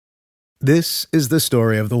This is the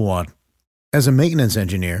story of the one. As a maintenance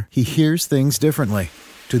engineer, he hears things differently.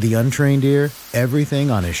 To the untrained ear,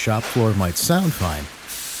 everything on his shop floor might sound fine,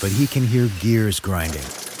 but he can hear gears grinding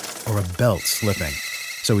or a belt slipping.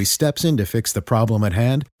 So he steps in to fix the problem at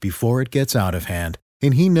hand before it gets out of hand.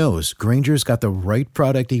 And he knows Grainger's got the right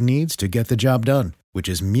product he needs to get the job done, which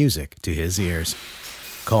is music to his ears.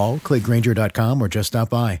 Call, click Grainger.com, or just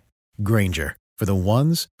stop by. Grainger, for the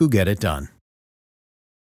ones who get it done.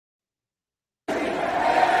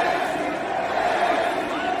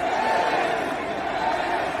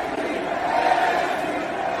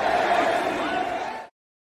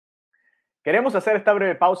 Queremos hacer esta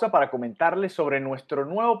breve pausa para comentarles sobre nuestro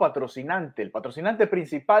nuevo patrocinante, el patrocinante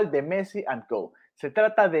principal de Messi & Co. Se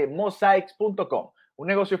trata de Mosaics.com, un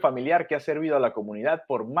negocio familiar que ha servido a la comunidad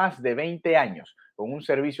por más de 20 años, con un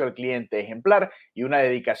servicio al cliente ejemplar y una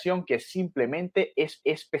dedicación que simplemente es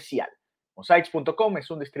especial. Mosaics.com es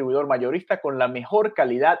un distribuidor mayorista con la mejor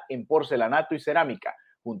calidad en porcelanato y cerámica,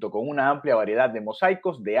 junto con una amplia variedad de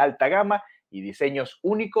mosaicos de alta gama y diseños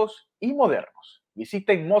únicos y modernos.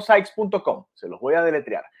 Visiten mosaics.com, se los voy a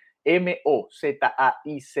deletrear,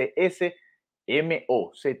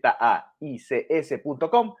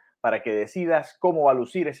 mosaics.com, para que decidas cómo va a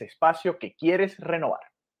lucir ese espacio que quieres renovar.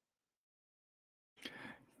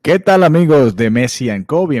 ¿Qué tal, amigos de Messi &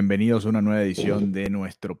 Co? Bienvenidos a una nueva edición de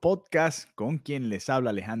nuestro podcast, con quien les habla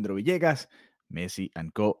Alejandro Villegas, Messi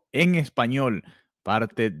 & Co en español,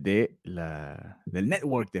 parte de del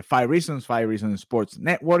network de Five Reasons Sports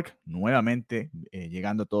Network, nuevamente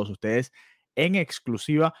llegando a todos ustedes en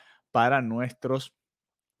exclusiva para nuestros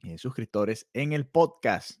suscriptores en el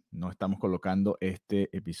podcast. No estamos colocando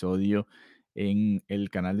este episodio en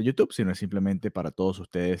el canal de YouTube, sino es simplemente para todos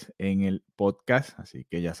ustedes en el podcast. Así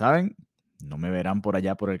que ya saben, no me verán por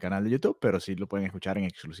allá por el canal de YouTube, pero sí lo pueden escuchar en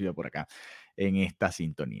exclusiva por acá en esta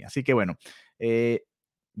sintonía. Así que bueno,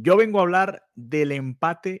 yo vengo a hablar del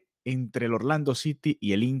empate entre el Orlando City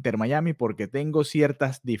y el Inter Miami, porque tengo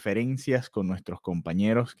ciertas diferencias con nuestros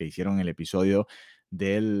compañeros que hicieron el episodio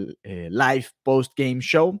del live post-game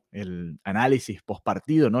show, el análisis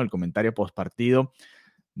post-partido, ¿no? El comentario post-partido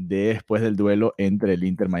después del duelo entre el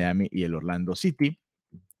Inter Miami y el Orlando City.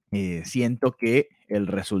 Siento que el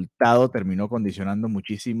resultado terminó condicionando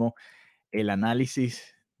muchísimo el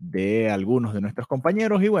análisis de algunos de nuestros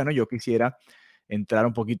compañeros, y bueno, yo quisiera entrar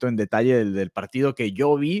un poquito en detalle del partido que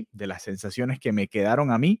yo vi, de las sensaciones que me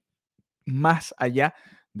quedaron a mí, más allá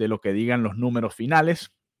de lo que digan los números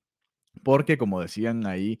finales, porque como decían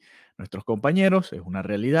ahí nuestros compañeros, es una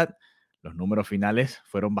realidad. Los números finales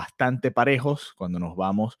fueron bastante parejos cuando nos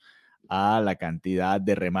vamos a la cantidad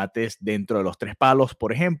de remates dentro de los tres palos,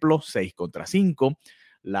 por ejemplo, 6 contra 5.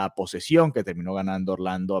 La posesión, que terminó ganando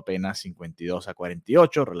Orlando apenas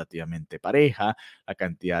 52-48, relativamente pareja. La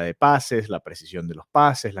cantidad de pases, la precisión de los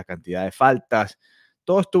pases, la cantidad de faltas,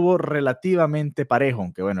 todo estuvo relativamente parejo,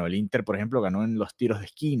 aunque bueno, el Inter, por ejemplo, ganó en los tiros de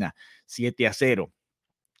esquina 7-0,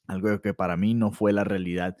 algo que para mí no fue la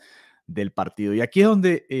realidad del partido. Y aquí es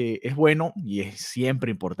donde es bueno y es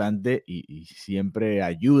siempre importante y siempre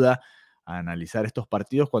ayuda a analizar estos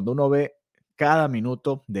partidos cuando uno ve cada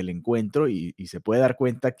minuto del encuentro y se puede dar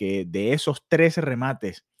cuenta que de esos 13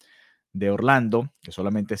 remates de Orlando, que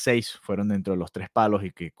solamente 6 fueron dentro de los tres palos,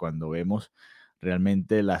 y que cuando vemos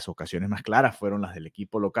realmente las ocasiones más claras fueron las del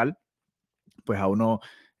equipo local, pues a uno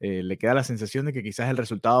le queda la sensación de que quizás el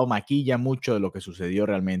resultado maquilla mucho de lo que sucedió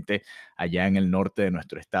realmente allá en el norte de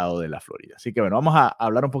nuestro estado de la Florida. Así que bueno, vamos a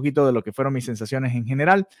hablar un poquito de lo que fueron mis sensaciones en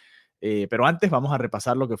general, pero antes vamos a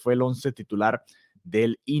repasar lo que fue el 11 titular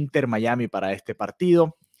del Inter Miami para este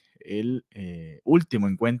partido, el último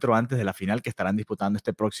encuentro antes de la final que estarán disputando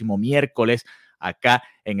este próximo miércoles acá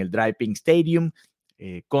en el Driving Stadium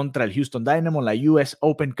contra el Houston Dynamo, la US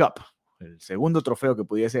Open Cup, el segundo trofeo que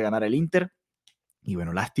pudiese ganar el Inter. Y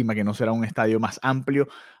bueno, lástima que no será un estadio más amplio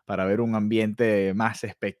para ver un ambiente más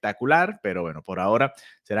espectacular, pero bueno, por ahora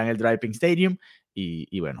será en el Driving Stadium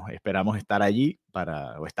y bueno, esperamos estar allí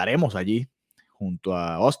o estaremos allí junto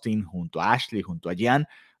a Austin, junto a Ashley, junto a Gian,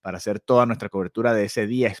 para hacer toda nuestra cobertura de ese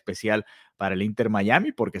día especial para el Inter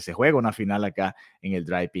Miami, porque se juega una final acá en el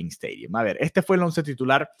Driving Stadium. A ver, este fue el 11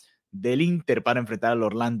 titular del Inter para enfrentar al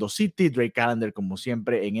Orlando City. Drake Callender, como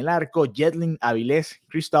siempre, en el arco. Jedlin, Avilés,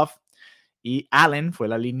 Christoph y Allen fue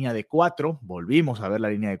la línea de 4. Volvimos a ver la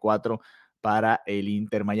línea de 4 para el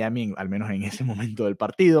Inter Miami, al menos en ese momento del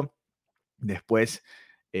partido. Después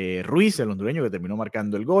Ruiz, el hondureño, que terminó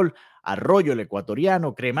marcando el gol. Arroyo, el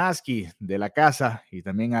ecuatoriano. Kremaski, de la casa y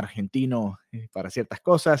también argentino para ciertas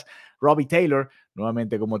cosas. Robbie Taylor,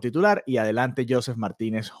 nuevamente como titular. Y adelante Joseph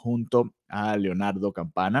Martínez junto a Leonardo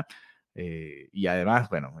Campana. Y además,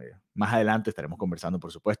 bueno, Más adelante estaremos conversando,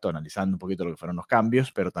 por supuesto, analizando un poquito lo que fueron los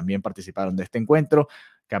cambios, pero también participaron de este encuentro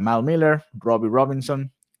Kamal Miller, Robbie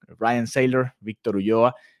Robinson, Ryan Saylor, Víctor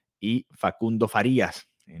Ulloa y Facundo Farías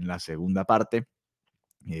en la segunda parte.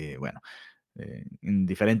 En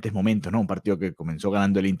diferentes momentos, ¿no? Un partido que comenzó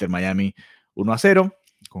ganando el Inter Miami 1-0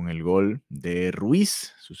 con el gol de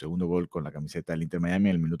Ruiz, su segundo gol con la camiseta del Inter Miami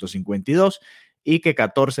en el minuto 52, y que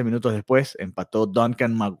 14 minutos después empató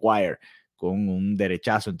Duncan Maguire con un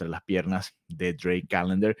derechazo entre las piernas de Drake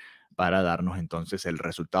Callender para darnos entonces el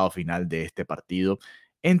resultado final de este partido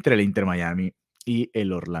entre el Inter Miami y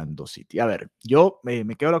el Orlando City. A ver, yo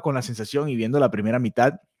me quedo con la sensación, y viendo la primera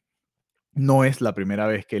mitad, no es la primera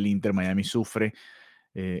vez que el Inter Miami sufre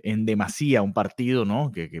en demasía un partido,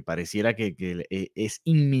 ¿no? Que pareciera que es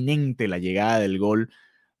inminente la llegada del gol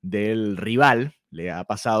del rival. Le ha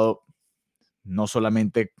pasado no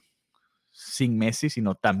solamente sin Messi,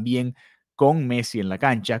 sino también con Messi en la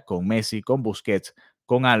cancha, con Messi, con Busquets,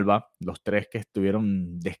 con Alba, los tres que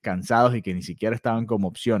estuvieron descansados y que ni siquiera estaban como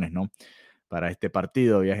opciones, ¿no? Para este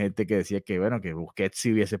partido. Había gente que decía que, bueno, que Busquets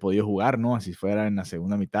sí hubiese podido jugar, ¿no? Así fuera en la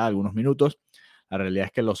segunda mitad, algunos minutos. La realidad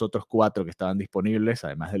es que los otros 4 que estaban disponibles,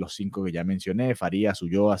 además de los 5 que ya mencioné, Farías,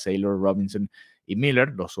 Ulloa, Saylor, Robinson y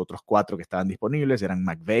Miller, los otros 4 que estaban disponibles eran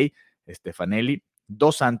McVeigh, Stefanelli,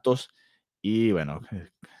 Dos Santos y, bueno,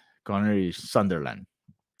 Connor y Sunderland,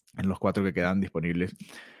 en los 4 que quedaban disponibles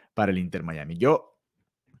para el Inter Miami. Yo,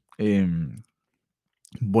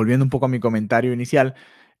 volviendo un poco a mi comentario inicial,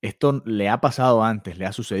 esto le ha pasado antes, le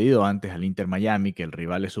ha sucedido antes al Inter Miami, que el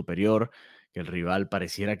rival es superior, que el rival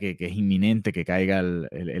pareciera que es inminente que caiga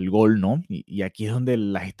el gol, ¿no? Y aquí es donde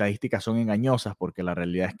las estadísticas son engañosas, porque la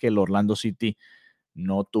realidad es que el Orlando City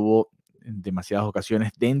no tuvo demasiadas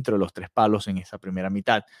ocasiones dentro de los 3 palos en esa primera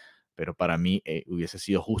mitad, pero para mí hubiese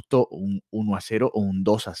sido justo un 1-0 o un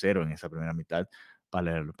 2-0 en esa primera mitad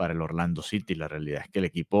para el Orlando City. La realidad es que el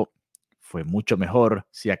equipo fue mucho mejor.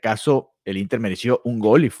 Si acaso el Inter mereció un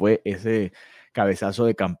gol, y fue ese cabezazo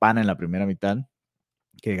de Campana en la primera mitad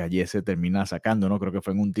que Gallese termina sacando, ¿no? Creo que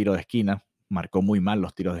fue en un tiro de esquina. Marcó muy mal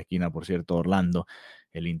los tiros de esquina, por cierto, Orlando.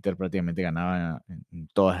 El Inter prácticamente ganaba en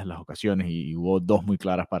todas las ocasiones, y hubo 2 muy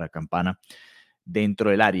claras para Campana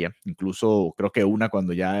dentro del área. Incluso creo que una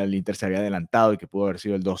cuando ya el Inter se había adelantado y que pudo haber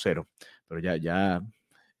sido el 2-0. Pero ya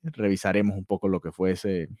revisaremos un poco lo que fue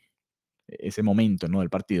ese momento, ¿no?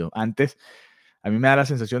 Del partido. Antes, a mí me da la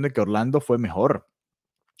sensación de que Orlando fue mejor,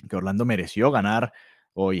 que Orlando mereció ganar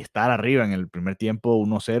o estar arriba en el primer tiempo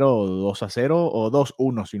 1-0 o 2-0 o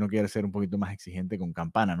 2-1, si uno quiere ser un poquito más exigente con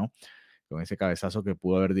Campana, ¿no? Con ese cabezazo que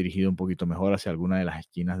pudo haber dirigido un poquito mejor hacia alguna de las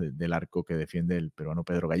esquinas del arco que defiende el peruano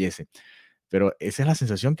Pedro Gallese. Pero esa es la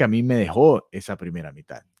sensación que a mí me dejó esa primera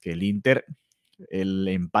mitad, que el Inter, el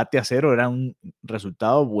empate a 0 era un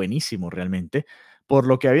resultado buenísimo realmente, por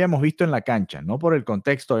lo que habíamos visto en la cancha, no por el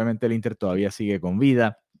contexto. Obviamente el Inter todavía sigue con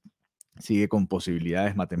vida, sigue con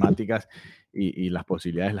posibilidades matemáticas, y las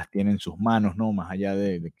posibilidades las tiene en sus manos, ¿no? Más allá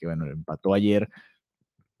de que, bueno, empató ayer,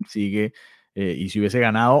 sigue, y si hubiese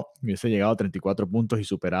ganado, hubiese llegado a 34 puntos y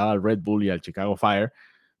superaba al Red Bull y al Chicago Fire,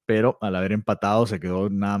 pero al haber empatado se quedó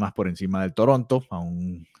nada más por encima del Toronto, a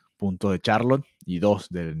un punto de Charlotte, y 2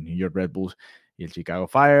 del New York Red Bulls y el Chicago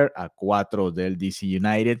Fire, a 4 del DC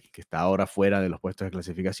United, que está ahora fuera de los puestos de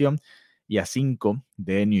clasificación, y a 5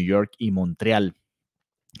 de New York y Montreal,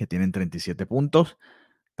 que tienen 37 puntos,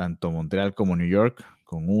 tanto Montreal como New York,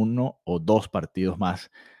 con 1 o 2 partidos más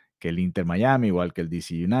que el Inter Miami, igual que el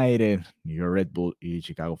DC United, New York Red Bull y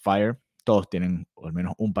Chicago Fire. Todos tienen al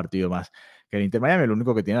menos un partido más que el Inter Miami. El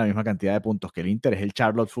único que tiene la misma cantidad de puntos que el Inter es el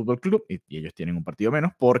Charlotte Football Club, y ellos tienen un partido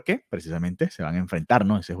menos porque precisamente se van a enfrentar,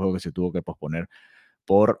 ¿no? Ese juego que se tuvo que posponer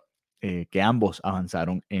por que ambos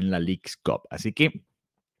avanzaron en la Leagues Cup. Así que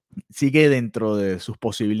sigue dentro de sus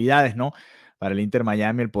posibilidades, ¿no? Para el Inter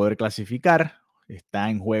Miami el poder clasificar. Está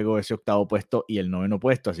en juego ese 8º puesto y el 9º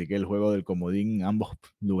puesto, así que el juego del comodín, ambos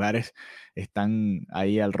lugares están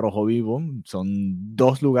ahí al rojo vivo. Son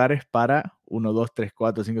 2 lugares para 1, 2, 3,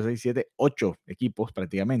 4, 5, 6, 7, 8 equipos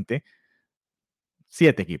prácticamente.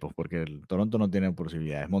 7 equipos, porque el Toronto no tiene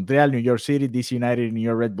posibilidades. Montreal, New York City, DC United, New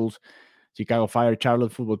York Red Bulls, Chicago Fire,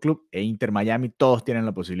 Charlotte Football Club e Inter Miami, todos tienen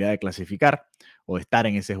la posibilidad de clasificar o estar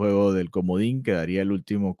en ese juego del comodín, que daría el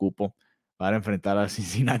último cupo para enfrentar a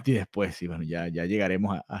Cincinnati después. Y bueno, ya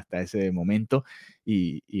llegaremos hasta ese momento,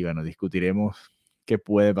 y bueno, discutiremos qué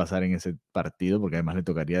puede pasar en ese partido, porque además le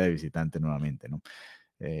tocaría de visitante nuevamente, ¿no?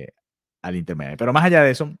 Al Inter Miami. Pero más allá de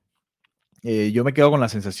eso, yo me quedo con la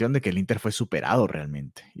sensación de que el Inter fue superado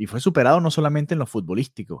realmente. Y fue superado no solamente en lo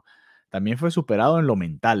futbolístico, también fue superado en lo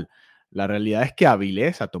mental. La realidad es que a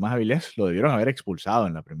Tomás Avilés, lo debieron haber expulsado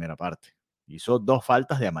en la primera parte. hizo 2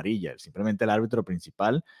 faltas de amarilla. Simplemente el árbitro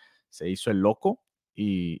principal se hizo el loco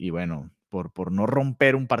y bueno, por no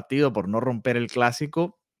romper un partido, por no romper el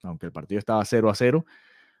clásico, aunque el partido estaba 0-0,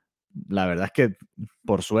 la verdad es que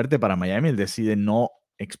por suerte para Miami él decide no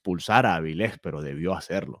expulsar a Avilés, pero debió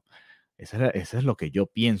hacerlo. Eso es lo que yo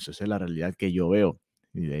pienso, esa es la realidad que yo veo.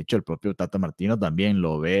 Y de hecho el propio Tata Martino también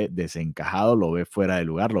lo ve desencajado, lo ve fuera de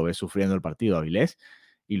lugar, lo ve sufriendo el partido a Avilés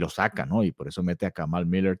y lo saca, ¿no? Y por eso mete a Kamal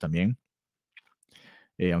Miller también.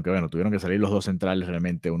 Aunque bueno, tuvieron que salir los 2 centrales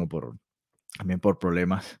realmente, uno también por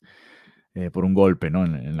problemas, por un golpe, ¿no?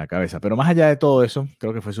 En la cabeza. Pero más allá de todo eso,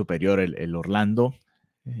 creo que fue superior el Orlando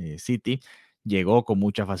City. Llegó con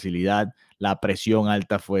mucha facilidad, la presión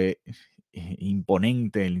alta fue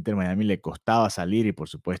imponente, el Inter Miami le costaba salir y por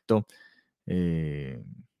supuesto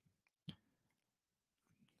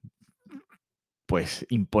pues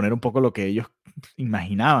imponer un poco lo que ellos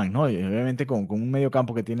imaginaban, ¿no? Y obviamente con un medio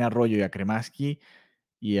campo que tiene a Arroyo y a Kremaski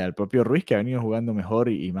y al propio Ruiz, que ha venido jugando mejor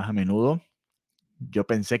y más a menudo, yo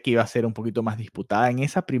pensé que iba a ser un poquito más disputada en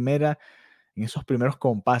esos primeros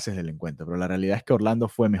compases del encuentro, pero la realidad es que Orlando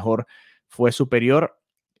fue mejor, fue superior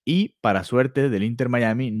y para suerte del Inter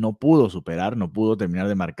Miami no pudo terminar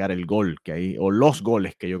de marcar el gol o los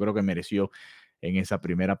goles que yo creo que mereció en esa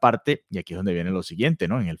primera parte. Y aquí es donde viene lo siguiente,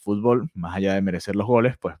 ¿no? En el fútbol, más allá de merecer los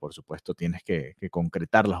goles, pues por supuesto tienes que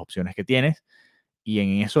concretar las opciones que tienes. Y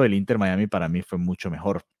en eso el Inter Miami para mí fue mucho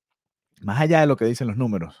mejor. Más allá de lo que dicen los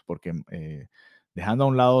números, porque dejando a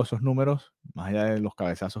un lado esos números, más allá de los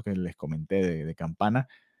cabezazos que les comenté de Campana,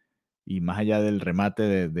 y más allá del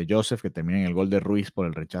remate de Joseph, que termina en el gol de Ruiz por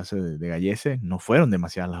el rechace de Gallese, no fueron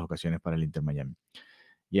demasiadas las ocasiones para el Inter Miami.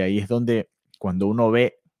 Y ahí es donde, cuando uno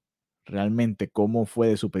ve realmente cómo fue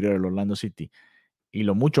de superior el Orlando City y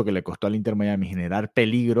lo mucho que le costó al Inter Miami generar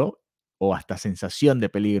peligro o hasta sensación de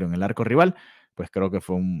peligro en el arco rival, pues creo que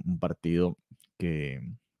fue un partido que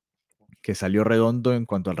salió redondo en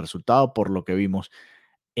cuanto al resultado por lo que vimos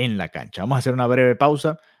en la cancha. Vamos a hacer una breve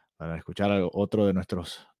pausa para escuchar a otro de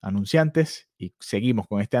nuestros anunciantes y seguimos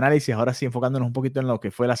con este análisis, ahora sí enfocándonos un poquito en lo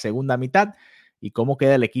que fue la segunda mitad y cómo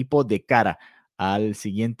queda el equipo de cara al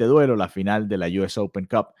siguiente duelo, la final de la US Open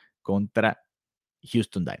Cup contra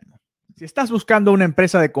Houston Dynamo. Si estás buscando una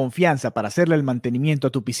empresa de confianza para hacerle el mantenimiento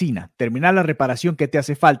a tu piscina, terminar la reparación que te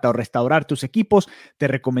hace falta o restaurar tus equipos, te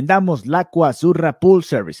recomendamos L'Acqua Azzurra Pool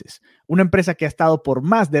Services, una empresa que ha estado por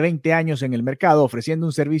más de 20 años en el mercado ofreciendo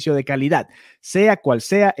un servicio de calidad, sea cual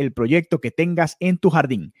sea el proyecto que tengas en tu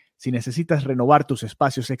jardín. Si necesitas renovar tus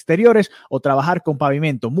espacios exteriores o trabajar con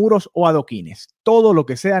pavimento, muros o adoquines, todo lo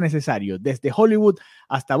que sea necesario, desde Hollywood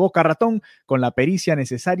hasta Boca Ratón, con la pericia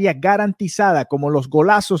necesaria garantizada, como los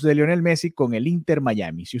golazos de Lionel Messi con el Inter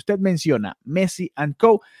Miami. Si usted menciona Messi &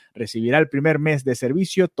 Co., recibirá el primer mes de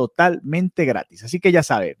servicio totalmente gratis. Así que ya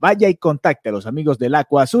sabe, vaya y contacte a los amigos del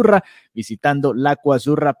L'Acqua Azzurra visitando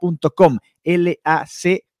lacuazurra.com,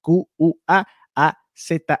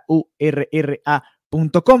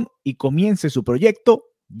 LACQUAAZURRA.com y comience su proyecto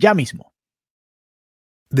ya mismo.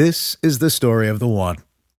 This is the story of the one.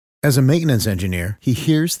 As a maintenance engineer, he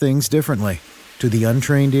hears things differently. To the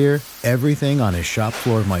untrained ear, everything on his shop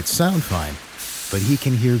floor might sound fine, but he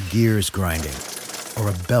can hear gears grinding or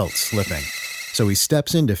a belt slipping. So he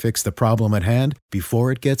steps in to fix the problem at hand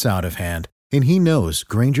before it gets out of hand. And he knows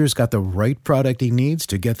Grainger's got the right product he needs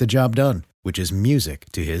to get the job done, which is music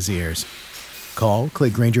to his ears. Call,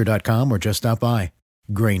 click Grainger.com, or just stop by.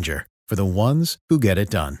 Grainger, for the ones who get it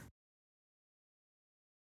done.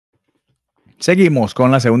 Seguimos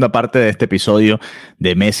con la segunda parte de este episodio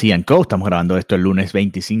de Messi & Co. Estamos grabando esto el lunes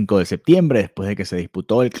 25 de septiembre, después de que se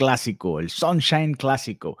disputó el clásico, el Sunshine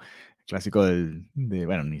Clásico, el clásico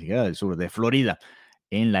ni siquiera del sur, de Florida,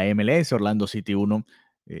 en la MLS, Orlando City 1,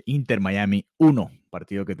 Inter Miami 1,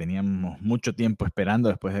 partido que teníamos mucho tiempo esperando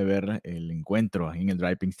después de ver el encuentro en el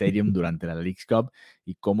Driving Stadium durante la Leagues Cup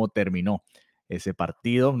y cómo terminó ese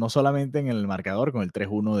partido, no solamente en el marcador con el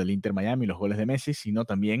 3-1 del Inter Miami, los goles de Messi, sino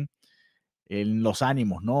también en los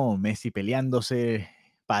ánimos, ¿no? Messi peleándose,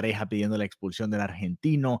 pareja pidiendo la expulsión del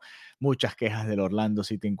argentino, muchas quejas del Orlando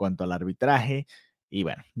City en cuanto al arbitraje, y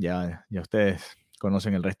bueno, ya ustedes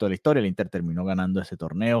conocen el resto de la historia. El Inter terminó ganando ese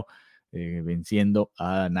torneo, venciendo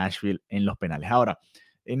a Nashville en los penales. Ahora,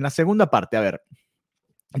 en la segunda parte, a ver,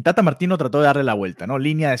 el Tata Martino trató de darle la vuelta, ¿no?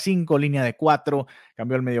 Línea de 5, línea de 4,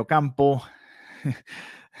 cambió el mediocampo.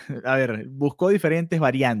 A ver, buscó diferentes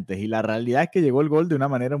variantes y la realidad es que llegó el gol de una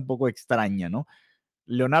manera un poco extraña, ¿no?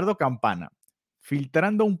 Leonardo Campana,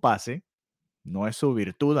 filtrando un pase, no es su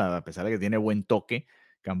virtud, a pesar de que tiene buen toque.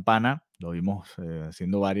 Campana, lo vimos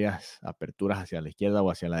haciendo varias aperturas hacia la izquierda o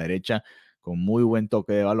hacia la derecha, con muy buen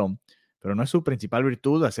toque de balón, pero no es su principal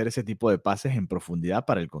virtud hacer ese tipo de pases en profundidad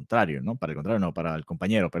para el contrario, ¿no? Para el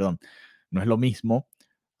compañero, perdón. No es lo mismo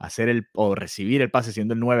o recibir el pase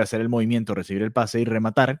siendo el 9, hacer el movimiento, recibir el pase y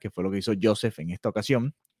rematar, que fue lo que hizo Joseph en esta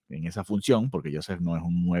ocasión, en esa función, porque Joseph no es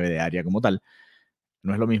un 9 de área como tal.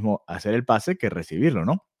 No es lo mismo hacer el pase que recibirlo,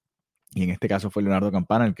 ¿no? Y en este caso fue Leonardo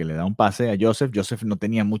Campana el que le da un pase a Joseph. Joseph no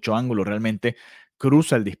tenía mucho ángulo, realmente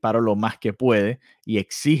cruza el disparo lo más que puede y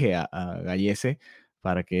exige a Gallese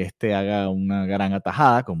para que éste haga una gran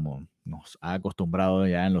atajada, como nos ha acostumbrado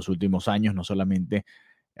ya en los últimos años, no solamente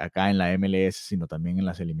acá en la MLS, sino también en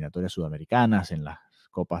las eliminatorias sudamericanas, en las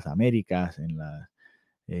Copas Américas, en las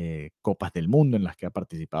Copas del Mundo en las que ha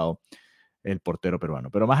participado el portero peruano.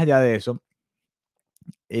 Pero más allá de eso,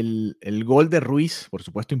 el gol de Ruiz, por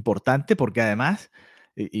supuesto, importante, porque además,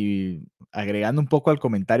 y agregando un poco al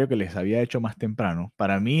comentario que les había hecho más temprano,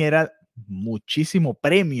 para mí era muchísimo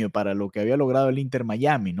premio para lo que había logrado el Inter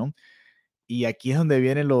Miami, ¿no? Y aquí es donde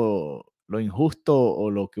viene lo injusto o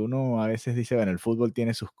lo que uno a veces dice, bueno, el fútbol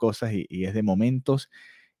tiene sus cosas y es de momentos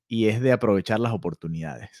y es de aprovechar las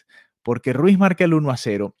oportunidades. Porque Ruiz marca el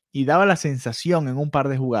 1-0 y daba la sensación en un par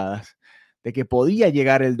de jugadas de que podía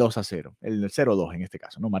llegar el 2-0, el 0-2 en este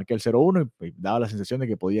caso, ¿no? Marqué el 0-1 y daba la sensación de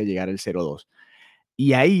que podía llegar el 0-2.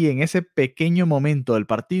 Y ahí, en ese pequeño momento del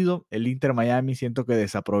partido, el Inter Miami siento que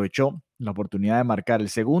desaprovechó la oportunidad de marcar el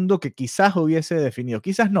segundo que quizás hubiese definido,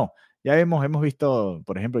 quizás no. Ya hemos visto,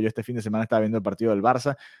 por ejemplo, yo este fin de semana estaba viendo el partido del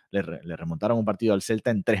Barça, le remontaron un partido al Celta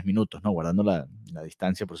en 3 minutos, ¿no? Guardando la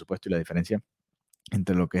distancia, por supuesto, y la diferencia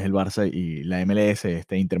entre lo que es el Barça y la MLS,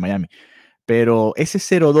 este Inter Miami. Pero ese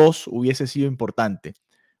 0-2 hubiese sido importante,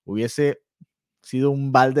 hubiese sido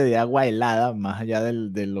un balde de agua helada, más allá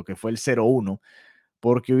de lo que fue el 0-1,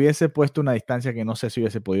 porque hubiese puesto una distancia que no sé si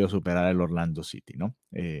hubiese podido superar el Orlando City, ¿no?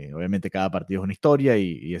 Obviamente cada partido es una historia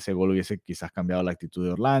y ese gol hubiese quizás cambiado la actitud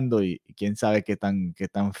de Orlando y quién sabe qué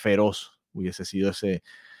tan feroz hubiese sido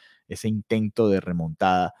ese intento de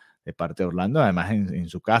remontada de parte de Orlando, además en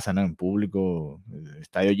su casa, ¿no? En público, el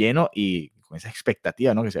estadio lleno y con esa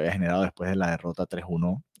expectativa, ¿no? Que se había generado después de la derrota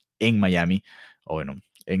 3-1 en Miami, o bueno,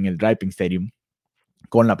 en el Driving Stadium,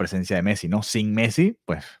 con la presencia de Messi, ¿no? Sin Messi,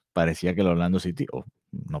 pues parecía que el Orlando City, o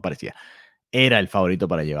no parecía, era el favorito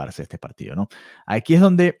para llevarse este partido, ¿no? Aquí es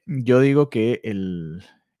donde yo digo que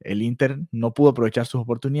el Inter no pudo aprovechar sus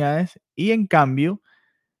oportunidades y en cambio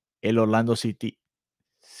el Orlando City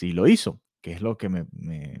sí lo hizo, que es lo que me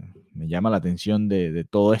llama la atención de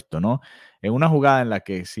todo esto, ¿no? En una jugada en la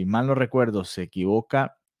que, si mal no recuerdo, se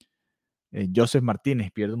equivoca Joseph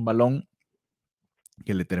Martínez, pierde un balón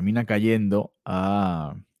que le termina cayendo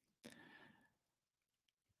a...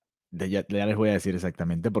 Ya les voy a decir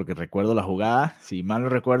exactamente, porque recuerdo la jugada, si mal no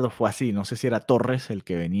recuerdo fue así, no sé si era Torres el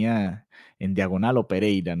que venía en diagonal o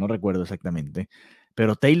Pereira, no recuerdo exactamente,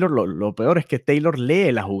 pero Taylor, lo peor es que Taylor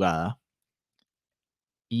lee la jugada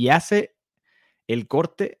y hace el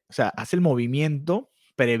corte, o sea, hace el movimiento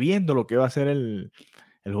previendo lo que va a hacer el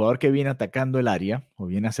jugador que viene atacando el área o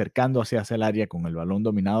viene acercando hacia el área con el balón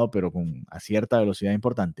dominado, pero a cierta velocidad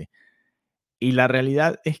importante. Y la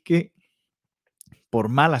realidad es que, por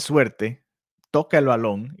mala suerte, toca el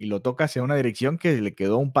balón y lo toca hacia una dirección que le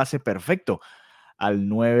quedó un pase perfecto al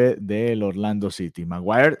 9 del Orlando City.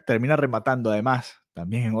 Maguire termina rematando, además,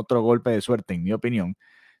 también en otro golpe de suerte, en mi opinión,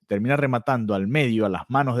 termina rematando al medio, a las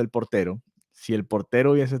manos del portero. Si el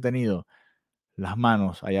portero hubiese tenido las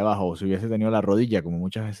manos allá abajo o si hubiese tenido la rodilla, como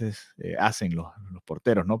muchas veces hacen los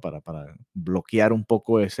porteros, ¿no? Para bloquear un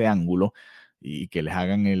poco ese ángulo y que les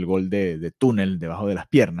hagan el gol de túnel debajo de las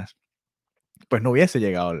piernas, pues no hubiese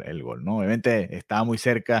llegado el gol, ¿no? Obviamente estaba muy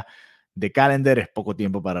cerca de Callender, es poco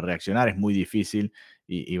tiempo para reaccionar, es muy difícil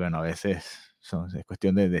y bueno, a veces es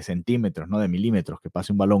cuestión de centímetros, ¿no? De milímetros, que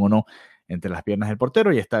pase un balón o no entre las piernas del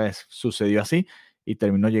portero y esta vez sucedió así y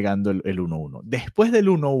terminó llegando el 1-1. Después del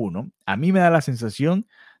 1-1, a mí me da la sensación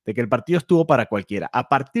de que el partido estuvo para cualquiera. A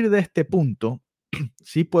partir de este punto,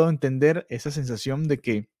 sí puedo entender esa sensación de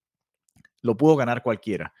que lo pudo ganar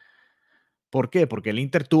cualquiera. ¿Por qué? Porque el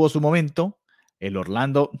Inter tuvo su momento, el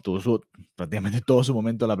Orlando tuvo prácticamente todo su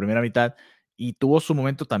momento en la primera mitad y tuvo su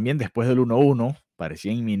momento también después del 1-1.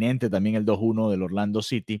 Parecía inminente también el 2-1 del Orlando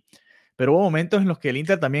City, pero hubo momentos en los que el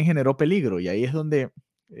Inter también generó peligro y ahí es donde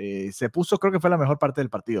se puso, creo que fue la mejor parte del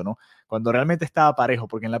partido, ¿no? Cuando realmente estaba parejo,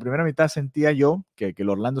 porque en la primera mitad sentía yo que el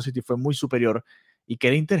Orlando City fue muy superior y que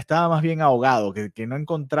el Inter estaba más bien ahogado, que no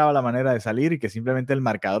encontraba la manera de salir y que simplemente el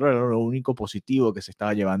marcador era lo único positivo que se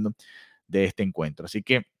estaba llevando de este encuentro. Así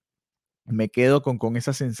que me quedo con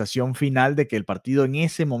esa sensación final de que el partido en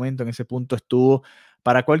ese momento, en ese punto, estuvo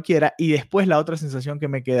para cualquiera. Y después la otra sensación que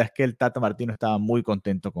me queda es que el Tata Martino estaba muy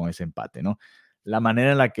contento con ese empate, ¿no? la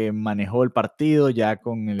manera en la que manejó el partido ya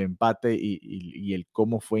con el empate y el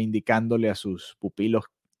cómo fue indicándole a sus pupilos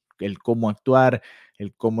el cómo actuar,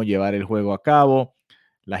 el cómo llevar el juego a cabo,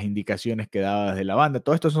 las indicaciones que daba desde la banda.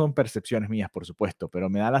 Todo esto son percepciones mías, por supuesto, pero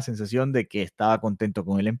me da la sensación de que estaba contento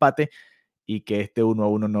con el empate y que este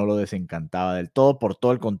 1-1 no lo desencantaba del todo por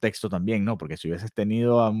todo el contexto también, ¿no? Porque si hubieses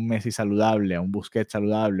tenido a un Messi saludable, a un Busquets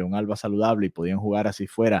saludable, a un Alba saludable y podían jugar así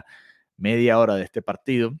fuera media hora de este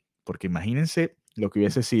partido, porque imagínense lo que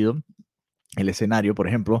hubiese sido el escenario, por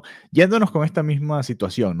ejemplo, yéndonos con esta misma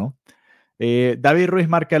situación, ¿no? David Ruiz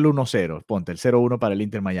marca el 1-0, ponte el 0-1 para el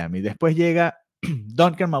Inter Miami. Después llega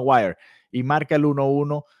Duncan Maguire y marca el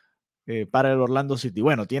 1-1 para el Orlando City.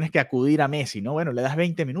 Bueno, tienes que acudir a Messi, ¿no? Bueno, le das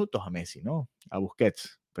 20 minutos a Messi, ¿no? A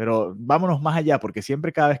Busquets. Pero vámonos más allá, porque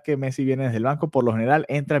siempre cada vez que Messi viene desde el banco, por lo general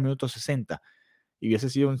entra al minuto 60. Y hubiese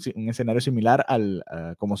sido un escenario similar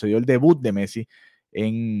como se dio el debut de Messi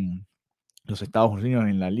en los Estados Unidos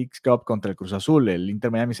en la Leagues Cup contra el Cruz Azul. El Inter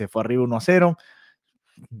Miami se fue arriba 1-0.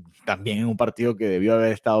 También en un partido que debió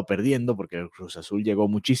haber estado perdiendo porque el Cruz Azul llegó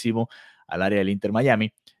muchísimo al área del Inter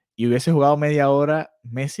Miami y hubiese jugado media hora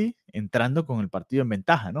Messi entrando con el partido en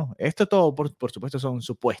ventaja, ¿no? Esto todo, por supuesto, son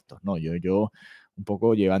supuestos, ¿no? Yo un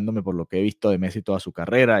poco llevándome por lo que he visto de Messi toda su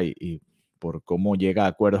carrera y por cómo llega a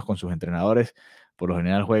acuerdos con sus entrenadores, por lo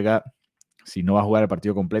general juega, si no va a jugar el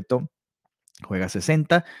partido completo, juega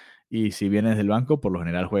 60 y si viene desde el banco, por lo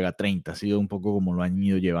general juega 30. Ha sido un poco como lo han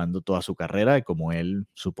ido llevando toda su carrera y como él,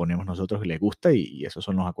 suponemos nosotros, que le gusta y esos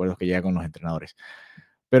son los acuerdos que llega con los entrenadores.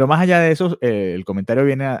 Pero más allá de eso, el comentario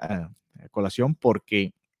viene a colación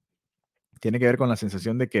porque tiene que ver con la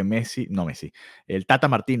sensación de que el Tata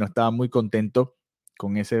Martino estaba muy contento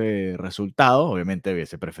con ese resultado. Obviamente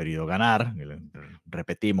hubiese preferido ganar,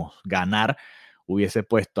 repetimos, ganar. Hubiese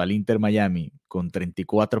puesto al Inter Miami con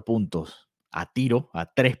 34 puntos a tiro, a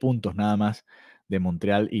 3 puntos nada más de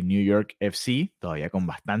Montreal y New York FC, todavía con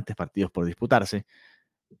bastantes partidos por disputarse,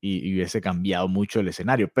 y hubiese cambiado mucho el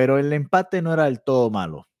escenario. Pero el empate no era del todo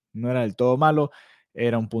malo, no era del todo malo,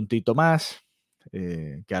 era un puntito más,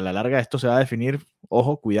 que a la larga esto se va a definir,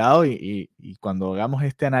 ojo, cuidado, y cuando hagamos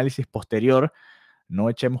este análisis posterior, no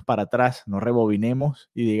echemos para atrás, no rebobinemos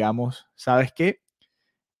y digamos, ¿sabes qué?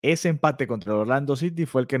 Ese empate contra el Orlando City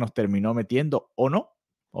fue el que nos terminó metiendo, o no,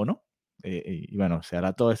 o no. Y bueno, se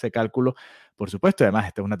hará todo ese cálculo, por supuesto. Además,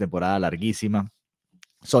 esta es una temporada larguísima.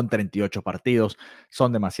 Son 38 partidos,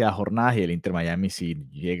 son demasiadas jornadas y el Inter Miami, si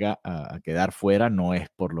llega a quedar fuera, no es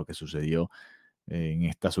por lo que sucedió en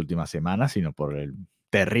estas últimas semanas, sino por el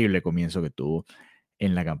terrible comienzo que tuvo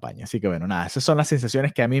en la campaña. Así que bueno, nada, esas son las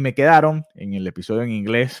sensaciones que a mí me quedaron. En el episodio en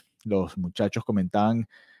inglés, los muchachos comentaban,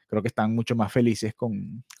 creo que están mucho más felices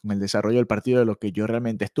con el desarrollo del partido de lo que yo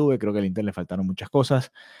realmente estuve. Creo que al Inter le faltaron muchas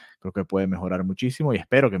cosas, creo que puede mejorar muchísimo y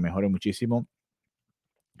espero que mejore muchísimo.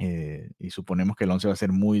 Y suponemos que el 11 va a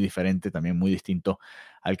ser muy diferente, también muy distinto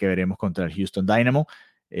al que veremos contra el Houston Dynamo.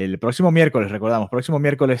 El próximo miércoles, recordamos, próximo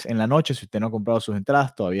miércoles en la noche, si usted no ha comprado sus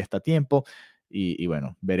entradas, todavía está a tiempo. Y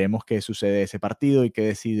bueno, veremos qué sucede ese partido y qué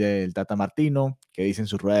decide el Tata Martino, qué dice en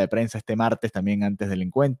su rueda de prensa este martes también antes del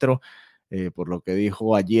encuentro. Por lo que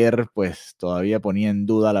dijo ayer, pues todavía ponía en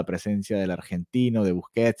duda la presencia del argentino, de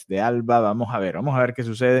Busquets, de Alba. Vamos a ver qué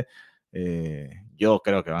sucede. Yo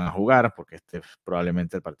creo que van a jugar porque este es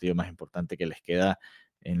probablemente el partido más importante que les queda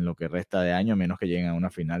en lo que resta de año, menos que lleguen a una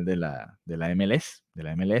final de la MLS.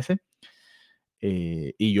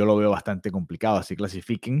 Y yo lo veo bastante complicado, así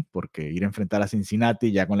clasifiquen, porque ir a enfrentar a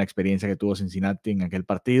Cincinnati, ya con la experiencia que tuvo Cincinnati en aquel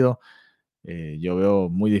partido, yo veo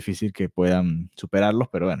muy difícil que puedan superarlos,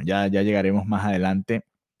 pero bueno, ya llegaremos más adelante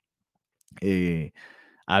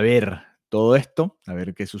a ver todo esto, a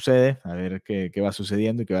ver qué sucede, a ver qué va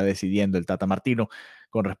sucediendo y qué va decidiendo el Tata Martino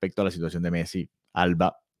con respecto a la situación de Messi,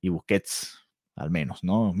 Alba y Busquets, al menos,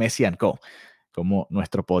 ¿no? Messi & Co., como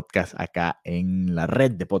nuestro podcast acá en la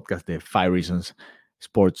red de podcast de Five Reasons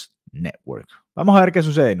Sports Network. Vamos a ver qué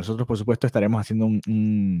sucede. Nosotros, por supuesto, estaremos haciendo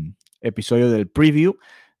un episodio del preview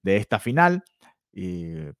de esta final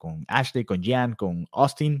con Ashley, con Jan, con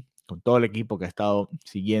Austin, con todo el equipo que ha estado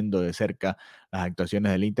siguiendo de cerca las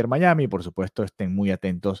actuaciones del Inter Miami. Y por supuesto, estén muy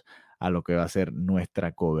atentos a lo que va a ser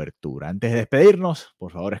nuestra cobertura. Antes de despedirnos,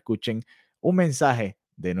 por favor, escuchen un mensaje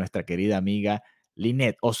de nuestra querida amiga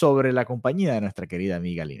Linet, o sobre la compañía de nuestra querida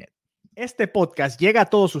amiga Linet. Este podcast llega a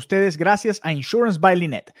todos ustedes gracias a Insurance by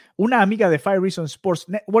Linet, una amiga de Five Reasons Sports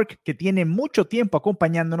Network que tiene mucho tiempo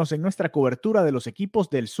acompañándonos en nuestra cobertura de los equipos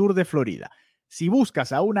del sur de Florida. Si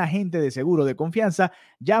buscas a un agente de seguro de confianza,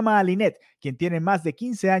 llama a Linet, quien tiene más de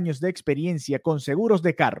 15 años de experiencia con seguros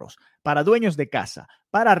de carros, para dueños de casa,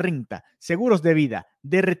 para renta, seguros de vida,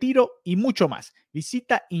 de retiro y mucho más.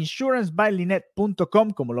 Visita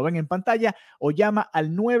insurancebylynette.com, como lo ven en pantalla, o llama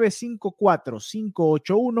al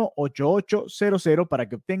 954-581-8800 para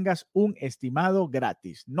que obtengas un estimado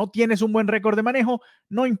gratis. ¿No tienes un buen récord de manejo?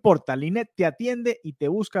 No importa, Lynette te atiende y te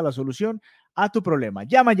busca la solución a tu problema.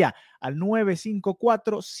 Llama ya al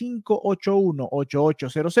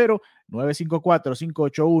 954-581-8800,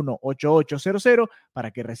 954-581-8800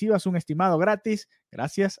 para que recibas un estimado gratis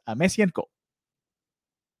gracias a Messi & Co.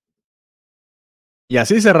 Y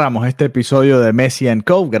así cerramos este episodio de Messi &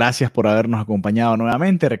 Co. Gracias por habernos acompañado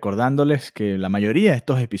nuevamente, recordándoles que la mayoría de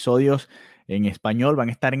estos episodios en español van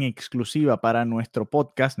a estar en exclusiva para nuestro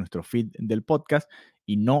podcast, nuestro feed del podcast,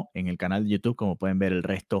 y no en el canal de YouTube, como pueden ver el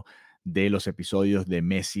resto de los episodios de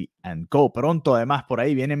Messi & Co. Pronto, además, por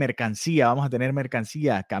ahí viene mercancía. Vamos a tener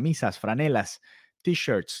mercancía, camisas, franelas,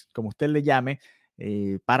 t-shirts, como usted le llame,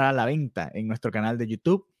 para la venta en nuestro canal de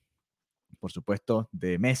YouTube. Por supuesto,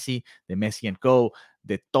 de Messi & Co.,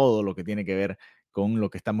 de todo lo que tiene que ver con lo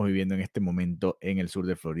que estamos viviendo en este momento en el sur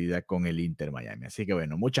de Florida con el Inter Miami. Así que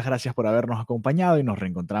bueno, muchas gracias por habernos acompañado y nos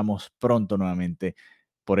reencontramos pronto nuevamente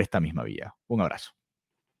por esta misma vía. Un abrazo.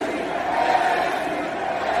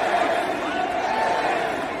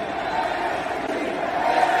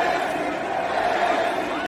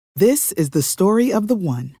 This is the story of the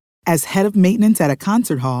one. As head of maintenance at a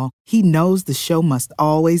concert hall, he knows the show must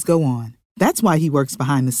always go on. That's why he works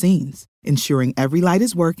behind the scenes, ensuring every light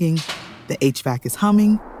is working, the HVAC is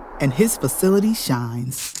humming, and his facility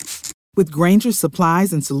shines. With Grainger's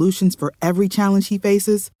supplies and solutions for every challenge he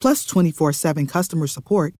faces, plus 24/7 customer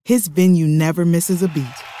support, his venue never misses a beat.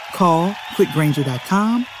 Call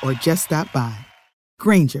quickgrainger.com or just stop by.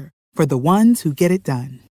 Grainger, for the ones who get it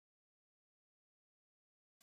done.